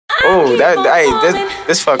Oh,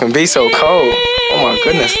 this fucking beat so cold. Oh my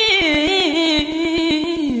goodness.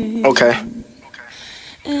 Okay.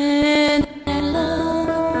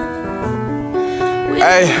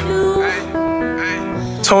 Hey.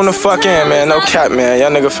 Tune the fuck in, man. No cap, man. Y'all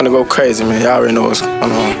nigga finna go crazy, man. Y'all already know what's going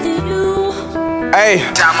on. Hey.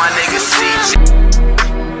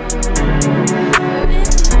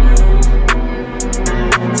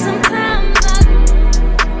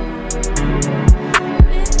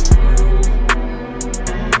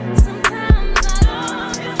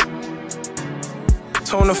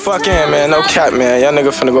 Tune the fuck in, man. No cap, man. Y'all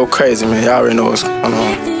nigga finna go crazy, man. Y'all already know what's going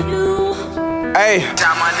on. Hey.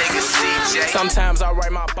 Sometimes I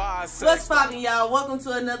write my bars. What's poppin', y'all? Welcome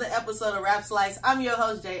to another episode of Rap Slice. I'm your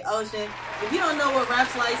host, Jay Ocean. If you don't know what Rap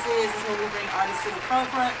Slice is, it's when we bring artists to the front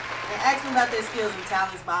and ask them about their skills and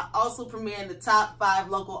talents by also premiering the top 5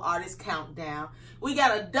 local artist countdown. We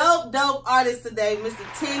got a dope artist today, Mr.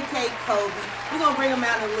 10K Kobee. We're going to bring him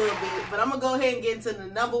out in a little bit, but I'm going to go ahead and get into the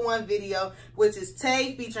 #1 video, which is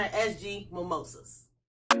Tay featuring SG Mimosas.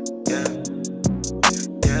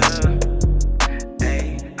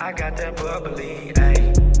 I got that bubbly,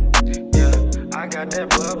 ayy. Yeah, I got that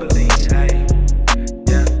bubbly, ayy.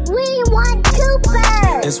 Yeah. We want Cooper.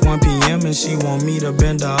 It's 1 p.m. and she want me to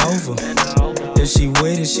bend her over. If she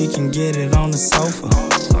with it, she can get it on the sofa.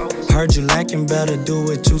 Heard you lacking, better do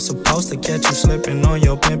what you supposed to. Catch you slipping on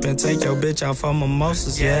your pimp and take your bitch out for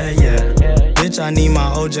mimosas, yeah. Bitch, I need my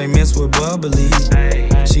OJ mixed with bubbly.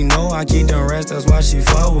 She know I keep them rats, that's why she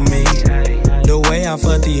fuck with me. The way I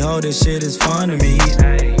fuck the hoe, this shit is fun to me.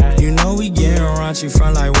 You know we getting raunchy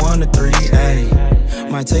from like 1 to 3, ayy.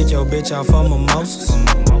 Might take your bitch out for mimosas.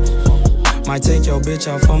 Might take your bitch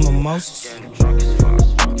out for mimosas.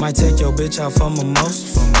 Might take your bitch out for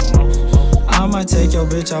mimosas. I might take your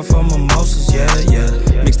bitch out for mimosas, yeah.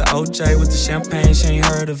 Mix the OJ with the champagne, she ain't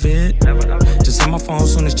heard of it. Just hit my phone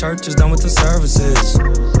soon as church is done with the services.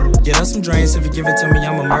 Get us some drinks, if you give it to me,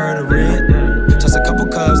 I'ma murder it. Just a couple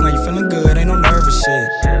cups, now you feeling good, ain't no nervous shit.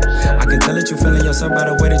 I can tell that you feeling yourself by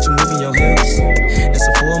the way that you moving your hips. It's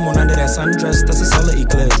a full moon under that sundress, that's a solar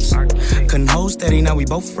eclipse. Couldn't hold steady, now we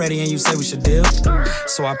both ready and you say we should dip.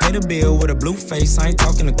 So I pay the bill with a blue face, I ain't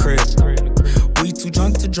talking to crib. We too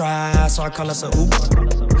drunk to drive, so I call us a Uber.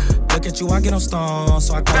 Look at you, I get on stone,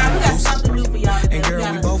 so I call you Medusa. And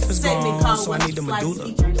girl, we both is gone, so I need the medulla.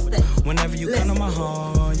 Whenever you come to my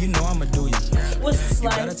home, you know I'ma do you. What's the You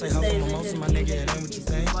better take her for mimosas, my nigga, it ain't what you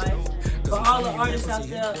think. For all the artists out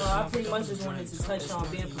there, I pretty much just wanted to touch on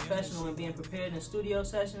being professional and being prepared in studio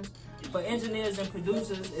sessions. For engineers and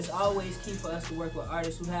producers, it's always key for us to work with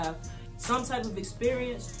artists who have some type of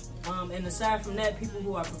experience. And aside from that, people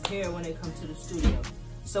who are prepared when they come to the studio.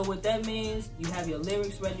 So what that means, you have your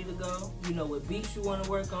lyrics ready to go, you know what beats you want to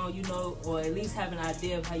work on, you know, or at least have an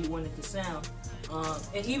idea of how you want it to sound.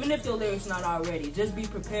 And even if your lyrics not already, just be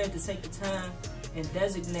prepared to take the time and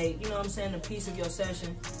designate, you know what I'm saying, a piece of your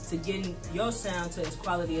session to getting your sound to as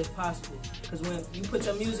quality as possible. Because when you put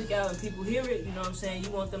your music out and people hear it, you know what I'm saying,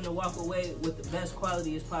 you want them to walk away with the best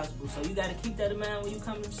quality as possible. So you got to keep that in mind when you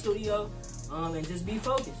come to the studio, and just be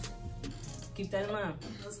focused. Keep that in mind.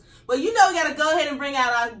 Well, you know we got to go ahead and bring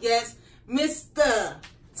out our guest, Mr.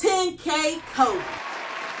 10K Kobee.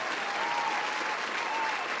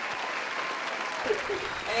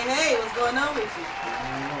 Hey, what's going on with you?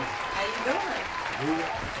 How you doing?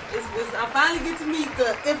 I finally get to meet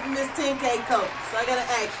the infamous 10K Kobee. So I got to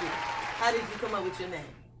ask you, how did you come up with your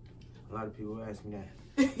name? A lot of people ask me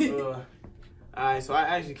that. Alright, so I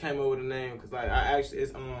actually came up with a name because like I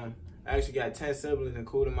actually got 10 siblings,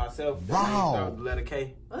 including myself. Wow. Start with the letter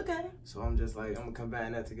K. Okay. So I'm just like, I'm gonna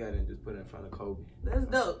combine that together and just put it in front of Kobee. That's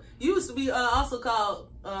dope. You used to be also called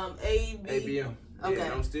ABM. Okay.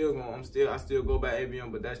 Yeah, I still go by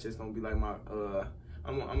ABM, but that's just gonna be like my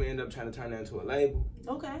I'm gonna end up trying to turn that into a label.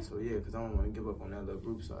 Okay. So yeah, because I don't want to give up on that little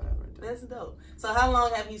group so I have right there. That's dope. So how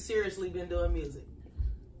long have you seriously been doing music?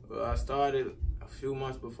 Well, I started a few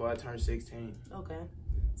months before I turned 16. Okay.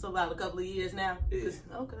 So about a couple of years now? Yeah.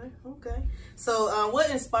 Okay. So what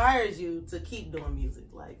inspires you to keep doing music?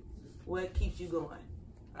 Like, what keeps you going?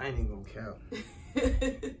 I ain't even gonna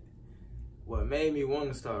count. What made me want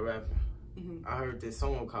to start rapping, I heard this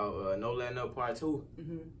song called No Letting Up Part 2.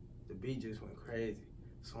 The beat just went crazy.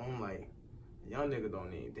 So I'm like, young nigga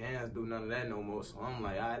don't need dance, do none of that no more. So I'm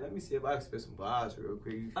like, all right, let me see if I can spit some bars real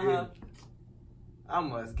quick. You feel me? I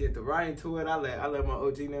must get the right to it. I let my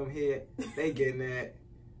OG them hit. They getting that.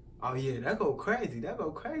 Oh yeah, that go crazy. That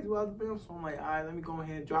go crazy while the film. So I'm like, all right, let me go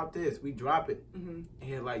ahead and drop this. We drop it. It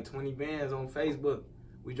hit like 20 bands on Facebook.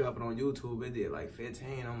 We drop it on YouTube. It did like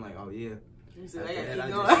 15. I'm like, oh yeah. He said, I gotta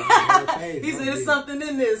keep going. He said, there's something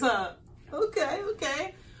in this, huh? Okay,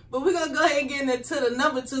 okay. But we're gonna go ahead and get into the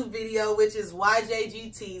number 2 video, which is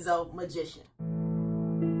YJG Tezzo Magician.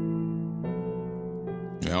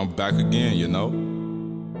 Yeah, I'm back again, you know.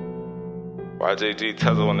 YJG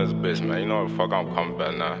Tezzo on this bitch, man. You know what the fuck I'm coming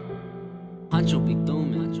back now. Hacho be through,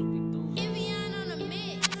 man.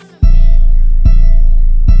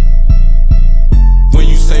 When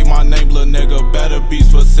you say my name, little nigga, better be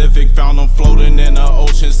specific. Found them floating in the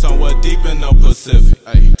ocean somewhere deep in the Pacific.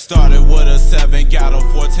 Ay. Started with a 7, got a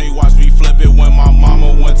 14, watch me flip it. When my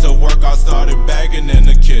mama went to work, I started bagging in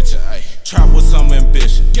the kitchen. Ay. Trap with some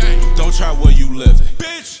ambition, don't try where you living.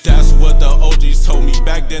 Bitch. That's what the OGs told me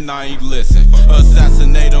back then, I ain't listen.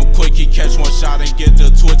 Assassinate him quick, he catch one shot and get the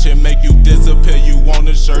twitch and make you disappear. You want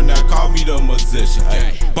a shirt, now call me the musician.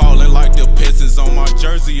 Ballin' like the Pistons on my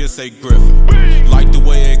jersey, it say Griffin. Like the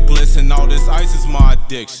way it glisten, all this ice is my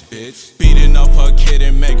addiction. Bitch. Beating up her kid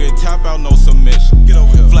and make her tap out, no submission. Get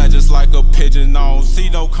over here. Flat just like a pigeon, I don't see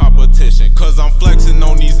no competition. Cause I'm flexing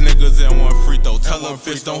on these niggas and one free throw. Tell them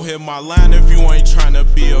fish don't hit my line if you ain't tryna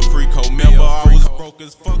be a freako. Remember I was broke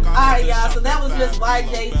as fuck. Alright y'all, so that was just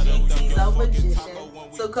YJG Tezzo Magician.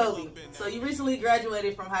 So Kobee, so you recently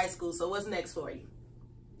graduated from high school, so what's next for you?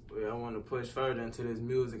 Well, I want to push further into this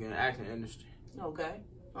music and acting industry. Okay,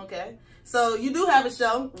 okay. So you do have a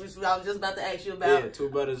show, which I was just about to ask you about. Yeah, Two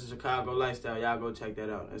Brothers Chicago Lifestyle. Y'all go check that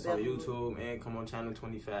out. It's on YouTube and come on Channel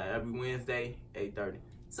 25 every Wednesday, 8:30.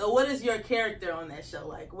 So what is your character on that show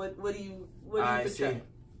like? What do you portray? See,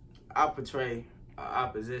 I portray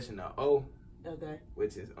opposition to O. Okay.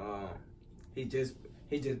 Which is he just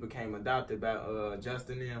became adopted by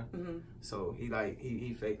Justin them. So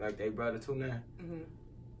he fake like they brother too now.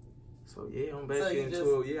 So yeah, I'm basically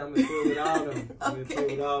into it. Yeah, I'm into it with all of them. I'm into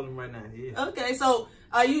it with all of them right now. Yeah. Okay, so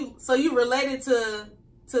you related to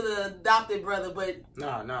the adopted brother, but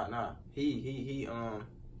nah. He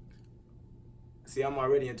see, I'm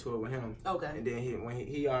already into it with him. Okay. And then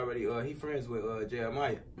he already he friends with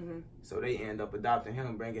Jeremiah. So they end up adopting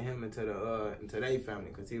him, bringing him into their family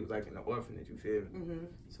because he was like in the orphanage. You feel me?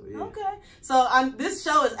 So yeah. Okay. So this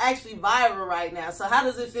show is actually viral right now. So how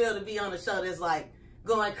does it feel to be on a show that's like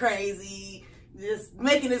going crazy, just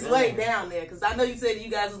making its way down there? Because I know you said you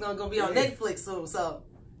guys was gonna be on Netflix soon. So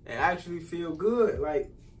it actually feel good,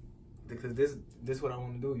 like because this what I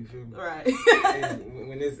want to do. You feel me? Right. And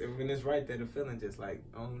when it's right there, the feeling just like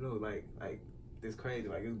I don't know, like this crazy,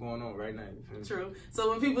 like it's going on right now. You feel me? True. So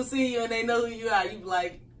when people see you and they know who you are, you be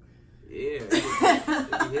like, yeah,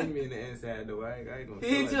 it hitting me in the inside though. I ain't gonna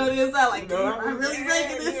hit you on the inside like, no, I'm really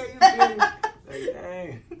making this. Like,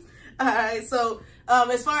 dang. All right. So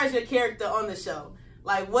as far as your character on the show,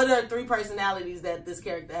 like what are 3 personalities that this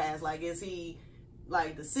character has? Like, is he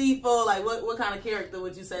like deceitful? Like what kind of character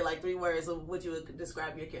would you say, like 3 words of what you would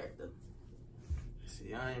describe your character?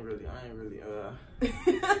 See, I ain't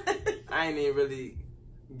even really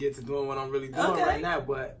get to doing what I'm really doing right now,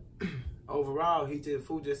 but overall he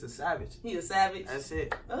just a savage. He a savage? That's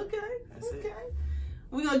it. Okay. That's it.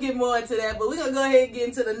 We're gonna get more into that, but we're gonna go ahead and get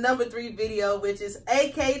into the number 3 video, which is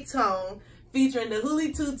AK Tone featuring the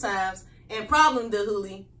hoolie 2 times and Problem the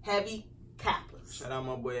hoolie Heavy Kappas. Shout out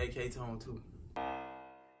my boy AK Tone too.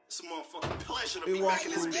 It's a motherfucking pleasure to be back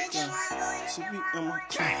in this bitch.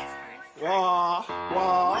 Wah,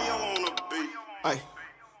 wah. Real on the beat. Ay.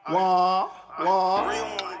 Wah, wah. Real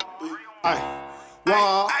on the beat. Ay.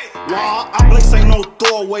 Wah, wah. I Blaze ain't no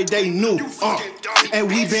throwaway, they new. And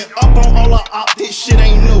we been up on all our op, this shit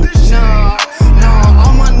ain't new. Nah,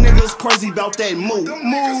 all my niggas crazy about that move.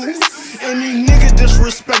 Any nigga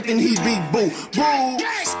disrespecting, he big boo.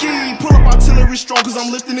 Ski, pull up artillery strong, cause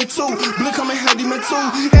I'm lifting it too. Blick coming handy man too.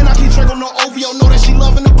 And I keep track on the OVO, know that she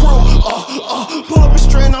loving the crew. Pull up a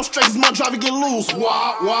strand, I'm straight, cause my driver get loose.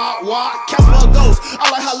 Wah, wah, wah. Casper a ghost.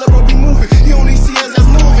 I like how liberal be moving. He only see us as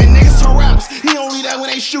moving. Niggas turn raps. He only that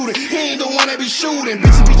when they shooting. He ain't the one that be shooting.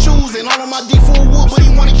 Bitches be choosing. All of my D4 wood, but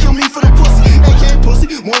he wanna kill me for the pussy. AK pussy.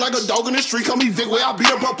 More like a dog in the street. Call me Vic, where I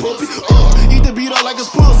beat up a puppy. Eat the beat up like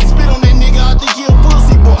it's pussy. Spit on that nigga, I think he a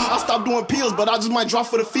pussy, boy. I stopped doing pills, but I just might drop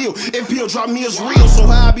for the field. If pill drop me, it's real. So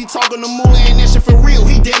how I be talking to Moolah and that shit for real.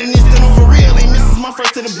 He dead and it's still for real. Ain't misses my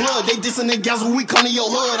first to the blood. They dissing the guys when we come to your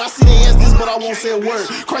hood. I see they ass this, but I won't say a word.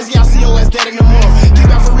 Crazy, I see your ass dead in the mud. Get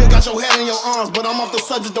back for real, got your head in your arms, but I'm off the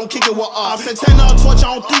subject, don't kick it with us. I said 10 out of torch,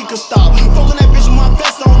 I don't think could stop. Fucking that bitch with my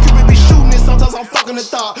vest on, Cupid be shooting it. Sometimes I'm fucking the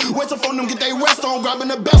thought. Wait till phone them get they rest on,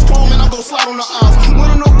 grabbing the best chrome and I go slide on the odds. When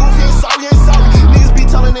I know goofy ain't sorry, Niggas be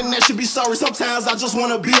telling them that should be sorry. sorry, sometimes I just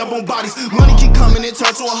wanna be up on bodies. Money keep coming, it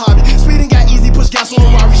turns to a hobby. Speeding got easy, push gas on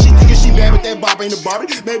a Rari. She thinking she bad, but that bop ain't a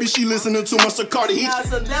Barbie. Maybe she listening to my Sacardi.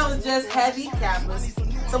 So that was just heavy cappers.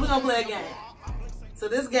 So we're gonna play a game. So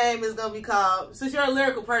this game is gonna be called, since you're a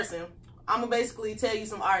lyrical person, I'm gonna basically tell you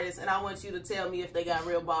some artists, and I want you to tell me if they got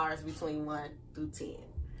real bars between 1 through 10.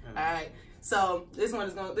 All right. So this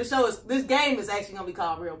game is actually gonna be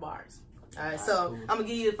called Real Bars. All right. So cool. I'm gonna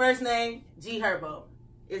give you the first name, G Herbo.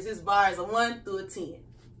 Is his bars a 1 through a 10?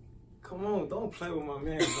 Come on, don't play with my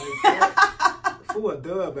man like that. Who a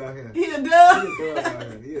dub out here? He a dub? He a dub out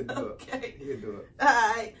here. He a dub. Okay. He a dub. All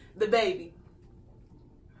right. The Baby.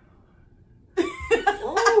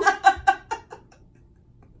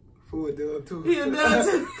 Who a dub too? He a dub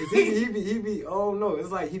too. Cause he be, oh no,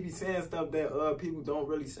 it's like he be saying stuff that people don't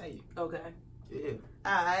really say. Okay. Yeah.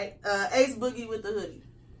 All right. Ace Boogie with the Hoodie.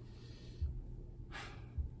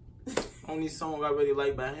 Only song I really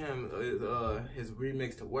like by him is his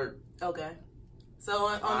remix to Work. Okay. So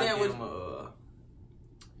on there with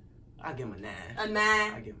I give him a 9. A 9.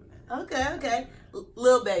 I give him a 9. Okay, okay.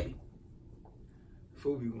 Lil Baby.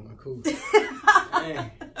 Kobee going cool.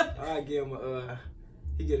 Man, I give him a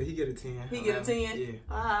he get a 10. He get a 10? Yeah.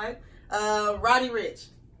 All right. Roddy Ricch.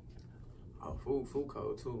 Oh, Food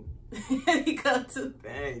cold too. He cold too.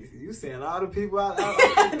 Dang, you saying all the people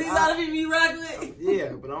These all the people you rock with?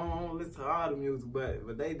 Yeah, but I don't listen to all the music,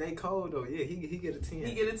 but they cold though. Yeah, he get a 10.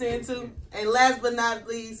 He get a 10 too. And last but not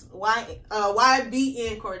least,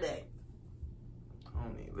 YBN Corday. I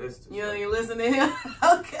don't even listen to you don't even listen to him?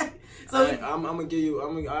 Okay. So I'll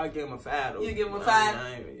give him a 5 though. You give him a 5?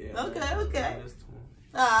 Yeah, Okay.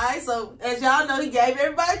 Alright, so as y'all know, he gave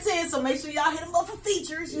everybody 10, so make sure y'all hit him up for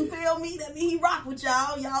features, you feel me? That means he rock with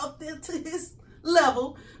y'all. Y'all fit to his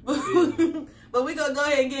level. But we're going to go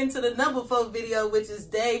ahead and get into the number 4 video, which is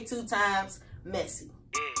Dave 2 times Messy.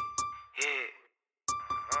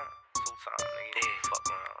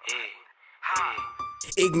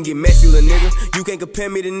 It can get messy, little nigga. You can't compare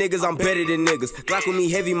me to niggas, I'm better than niggas. Glock with me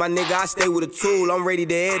heavy, my nigga, I stay with a tool, I'm ready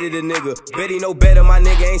to edit a nigga. Betty no better, my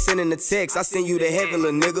nigga, ain't sending a text, I send you to heaven,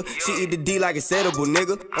 little nigga. She eat the D like it's edible,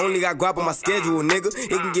 nigga. Only got guap on my schedule, nigga. It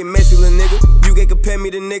can get messy, little nigga. You can't compare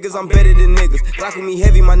me to niggas, I'm better than niggas. Glock with me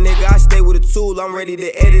heavy, my nigga, I stay with a tool, I'm ready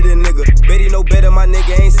to edit a nigga. Betty no better, my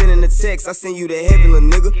nigga, ain't sending a text, I send you to heaven, little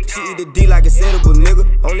nigga. She eat the D like it's edible,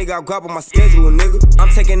 nigga. Only got guap on my schedule, nigga. I'm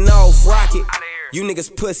taking off, rocket. You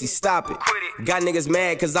niggas pussy, stop it. Got niggas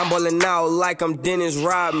mad cause I'm ballin' out like I'm Dennis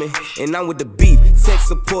Rodman. And I'm with the beef, tech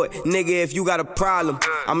support. Nigga, if you got a problem,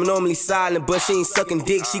 I'm normally silent, but she ain't sucking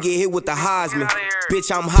dick, she get hit with the Heisman.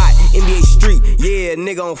 Bitch, I'm hot, NBA street, yeah,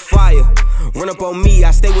 nigga on fire. Run up on me,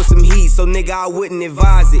 I stay with some heat, so nigga, I wouldn't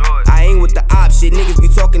advise it. I ain't with the op shit, niggas be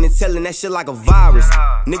talking and telling that shit like a virus.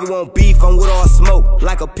 Nigga want beef, I'm with all smoke,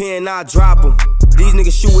 like a pen, I drop them. These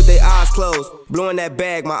niggas shoot with their eyes closed, blowing that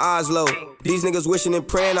bag, my eyes low. These niggas wishing and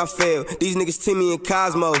praying I fail. These niggas Timmy and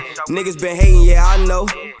Cosmo. Niggas been hating, yeah, I know.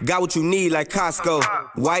 Got what you need like Costco.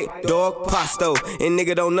 White dog pasto. And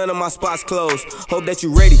nigga don't none of my spots close. Hope that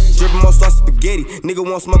you ready. Drippin' more sauce spaghetti. Nigga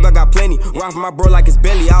want smoke, I got plenty. Rock for my bro like it's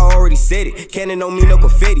belly, I already said it. Cannon on me, no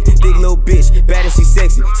confetti. Thick little bitch, bad and she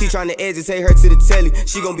sexy. She tryna educate her to the telly.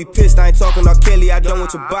 She gon' be pissed, I ain't talking R. Kelly. I don't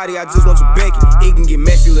want your body, I just want your Becky. It can get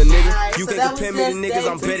messy, little nigga. You can't compare me to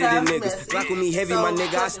niggas, I'm better than niggas. Rock with me heavy, my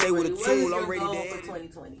nigga, I stay with a tool. I'm ready to for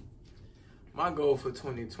 2020. My goal for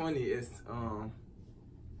 2020 is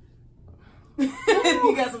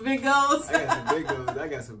You got some big goals? I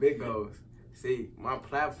got some big goals. See, my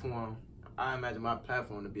platform, I imagine my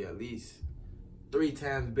platform to be at least 3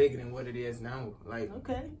 times bigger than what it is now. Like,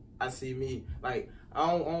 okay. I see me, like, I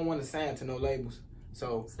don't want to sign to no labels,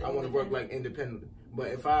 so I want to work like independently.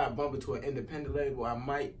 But if I bump into an independent label, I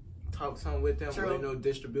might talk something with them, or, you know,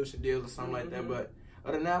 distribution deals or something like that. But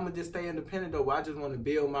other than that, I'm gonna just stay independent though. I just want to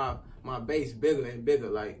build my base bigger and bigger,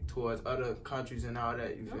 like towards other countries and all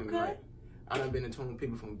that. You feel me? Like, I done been in tune with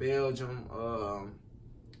people from Belgium, a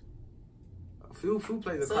few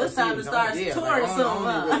places. So it's time to start touring soon,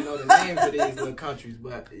 I don't really know the names of these little countries,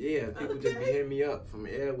 but yeah, people just be hitting me up from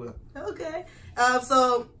everywhere. Okay.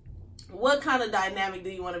 So what kind of dynamic do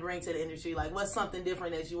you want to bring to the industry? Like, what's something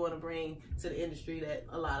different that you want to bring to the industry that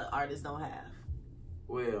a lot of artists don't have?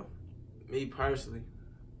 Well, me personally,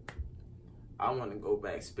 I want to go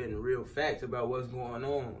back spitting real facts about what's going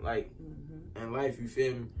on, like, in life, you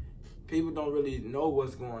feel me? People don't really know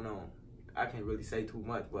what's going on. I can't really say too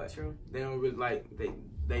much, but they don't really, like,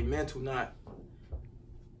 they mental not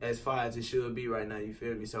as far as it should be right now, you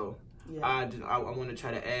feel me? So I want to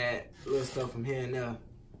try to add little stuff from here and there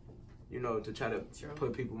you know, to try to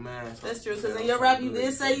put people mad. So, that's true, because in your rap you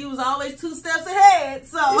did say you was always 2 steps ahead,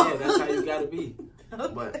 so. Yeah, that's how you gotta be.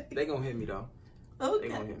 Okay. But they gonna hit me, though. Okay.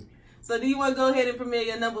 They gonna hit me. So do you want to go ahead and premiere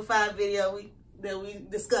your number 5 video that we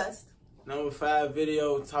discussed? Number 5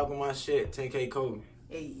 video, talking my shit, 10K Kobee.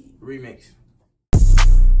 Hey. Remix.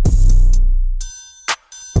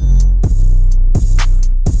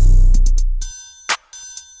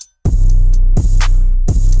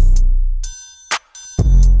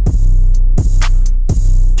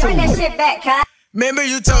 Turn that shit back, huh? Remember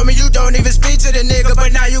you told me you don't even speak to the nigga,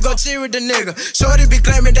 but now you gon' cheer with the nigga. Shorty be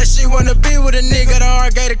claiming that she wanna be with a nigga, the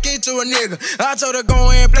heart gave a key to a nigga. I told her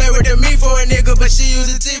go ahead and play with the me for a nigga, but she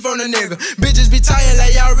use the teeth on the nigga. Bitches be tired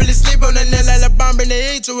like y'all really sleep on the nail like a bomb in the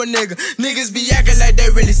heat to a nigga. Niggas be acting like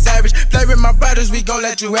they really savage. Play with my brothers, we gon'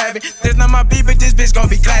 let you have it. This not my beat, but this bitch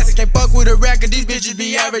gon' be classic. Can't fuck with a record, these bitches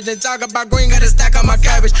be average. And talk about green, got a stack on my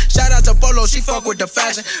cabbage. Shout out to Polo, she fuck with the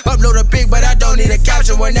fashion. Upload a pic, but I don't need a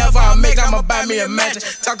caption. Whenever I make, I'ma buy me a mansion.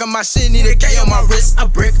 Talking my shit, need a K on my wrist, a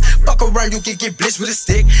brick. Fuck around, you can get blitzed with a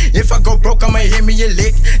stick. If I go broke, I'ma hit me a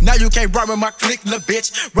lick. Now you can't rock with my click, lil'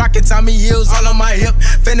 bitch. Rockin' Tommy heels all on my hip.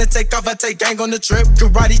 Finna take off, I take gang on the trip.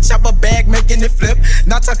 Karate chop a bag, making it flip.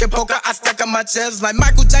 Not talking poker, I stack on my chest like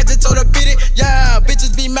Michael Jackson told her beat it. Yeah,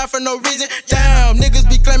 bitches be mad for no reason. Damn, niggas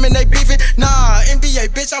be claiming they beefing. Nah, NBA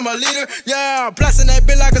bitch, I'm a leader. Yeah, blasting that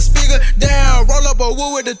bitch like a speaker. Damn, roll up a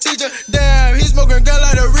wood with the teacher. Damn, he smoking gun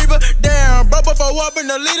like a reaper. Damn, bro, before up in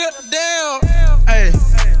the leader. Damn. Hey,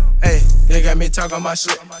 hey, they got me talking my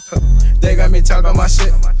shit. They got me talking my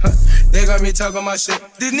shit. They got me talking my shit.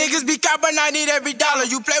 These niggas be copping, I need every dollar.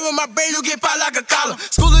 You play with my brain, you get popped like a collar.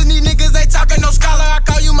 Schooling these niggas ain't talking no scholar. I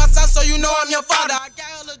call you my son, so you know I'm your father.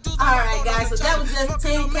 Alright guys, so that was just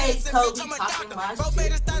 10K Kobee talking my shit.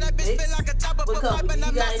 With Kobee,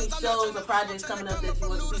 you got any shows or projects coming up that you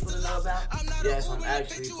want people to know about? Yes, I'm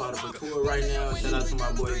actually part of a tour right now. Shout out to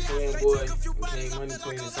my boy Twin Boy, King Money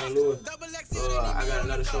Twin in St. Louis. I got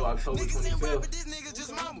another show October 25th.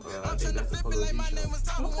 I think that's the Polo G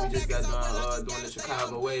show. We just got done doing the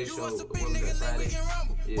Chicago Wave show. What was that, Friday?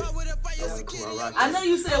 Yeah, that was cool. I know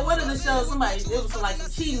you said one of the shows, somebody, it was like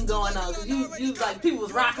some cheating going on. Cause you like, people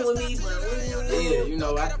was rocking with me, but. Yeah, you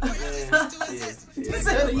know,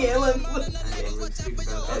 Yeah, look.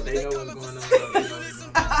 They know what's going on.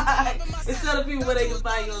 And tell the people where they can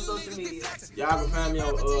find you on social media. Y'all can find me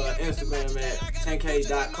on Instagram at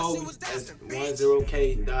 10k.kobee. That's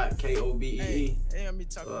 10k.kobee.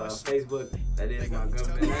 Facebook, that is my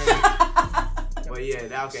government name. But yeah,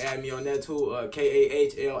 y'all can add me on that too.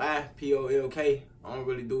 KAHLIPOLK. I don't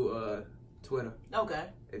really do Twitter. Okay.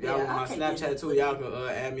 If y'all want my Snapchat too, y'all can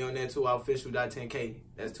add me on that too. Official.10k.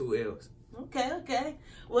 That's 2 L's. Okay.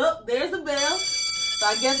 Well, there's the bell. So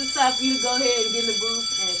I guess it's time for you to go ahead and get in the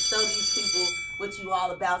booth and show these people what you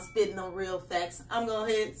all about, spitting on real facts. I'm going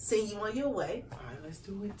to go ahead and send you on your way. All right, let's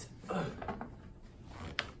do it.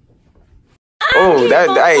 Oh,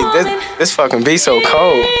 this fucking beat so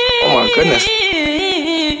cold. Oh my goodness.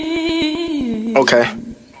 Okay.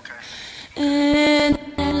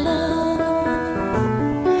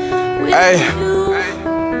 Hey.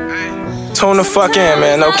 Tune the fuck in,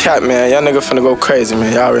 man. No cap, man. Y'all nigga finna go crazy,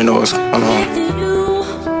 man. Y'all already know what's going on.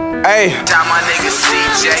 Hey.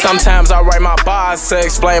 Sometimes I write my bars to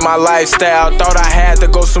explain my lifestyle. Thought I had to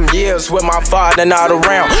go some years with my father not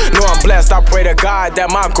around. Know I'm blessed, I pray to God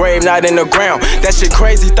that my grave not in the ground. That shit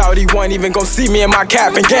crazy, thought he wasn't even gon' see me in my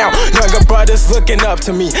cap and gown. Younger brothers looking up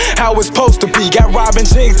to me, how it's supposed to be. Got robbing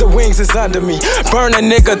jeans, the wings is under me. Burn a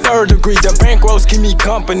nigga 3rd degree, the bankrolls keep me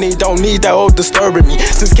company. Don't need that old disturbing me.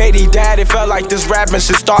 Since Katie died, it felt like this rapping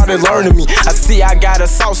shit started learning me. I see I gotta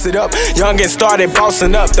sauce it up, young and started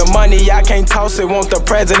bossing up. The money I can't toss it, want the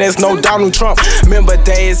presidents, no Donald Trump. Remember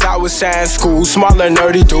days I was shy in school, smaller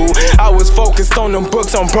nerdy dude. I was focused on them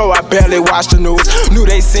books, on bro, I barely watched the news. Knew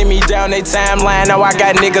they see me down they timeline, now I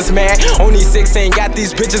got niggas mad. Only 16, got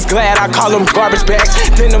these bitches glad, I call them garbage bags.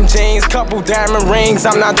 Denim jeans, couple diamond rings,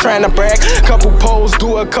 I'm not trying to brag. Couple poles,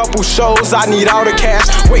 do a couple shows, I need all the cash.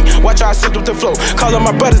 Wait, watch how I sit with the flow. Calling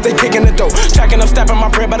my brothers, they kicking the dough. Tracking up, stepping my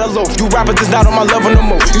bread by the loaf. You rappers is not on my level no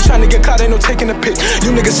more. You trying to get caught, ain't no taking a pic.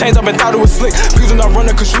 You niggas changed up and thought it was slick. Please not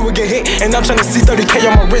running cause you would get hit. And I'm trying to see 30K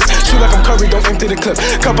on my wrist. Shoot like I'm Curry, don't empty the clip.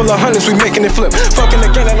 Couple of hundreds, we making it flip. Fucking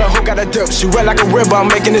again at a still got a dip. She wet like a river, I'm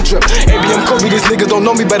making it drip. ABM Kobee, these niggas don't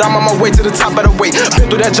know me, but I'm on my way to the top of the way. Been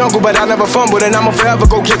through that jungle, but I never fumbled, and I'ma forever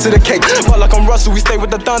go get to the cake. But like I'm Russell, we stay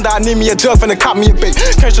with the thunder. I need me a jug and cop me a bait.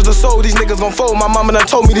 Can't trust the soul, these niggas gon' fold. My mama done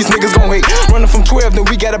told me these niggas gon' hate. Running from 12, then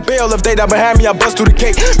we got a bail. If they die behind me, I bust through the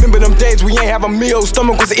gate. Remember them days we ain't have a meal.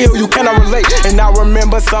 Stomach was ill, you cannot relate. And I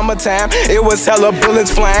remember summertime, it was hella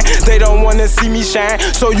bullets flying. They don't wanna see me shine,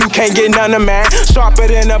 so you can't get none of mine. Sharper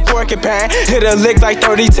than a porcupine, hit a lick like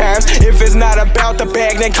 30 times. If it's not about the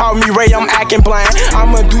bag, then call me Ray, I'm acting blind.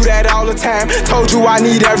 I'ma do that all the time. Told you I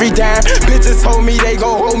need every dime. Bitches told me they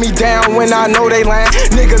gon' hold me down when I know they lying.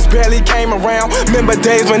 Niggas barely came around. Remember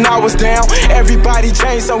days when I was down. Everybody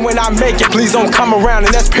changed, so when I make it, please don't come around,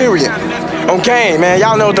 and that's period. Okay, man,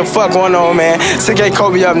 y'all know what the fuck going on, man. SG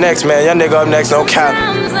Kobee up next, man. Young nigga up next, no cap.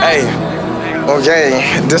 Hey,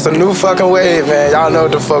 okay, this a new fucking wave, man. Y'all know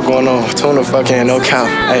what the fuck going on. Tune the fuck in, no cap.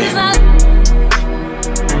 Hey.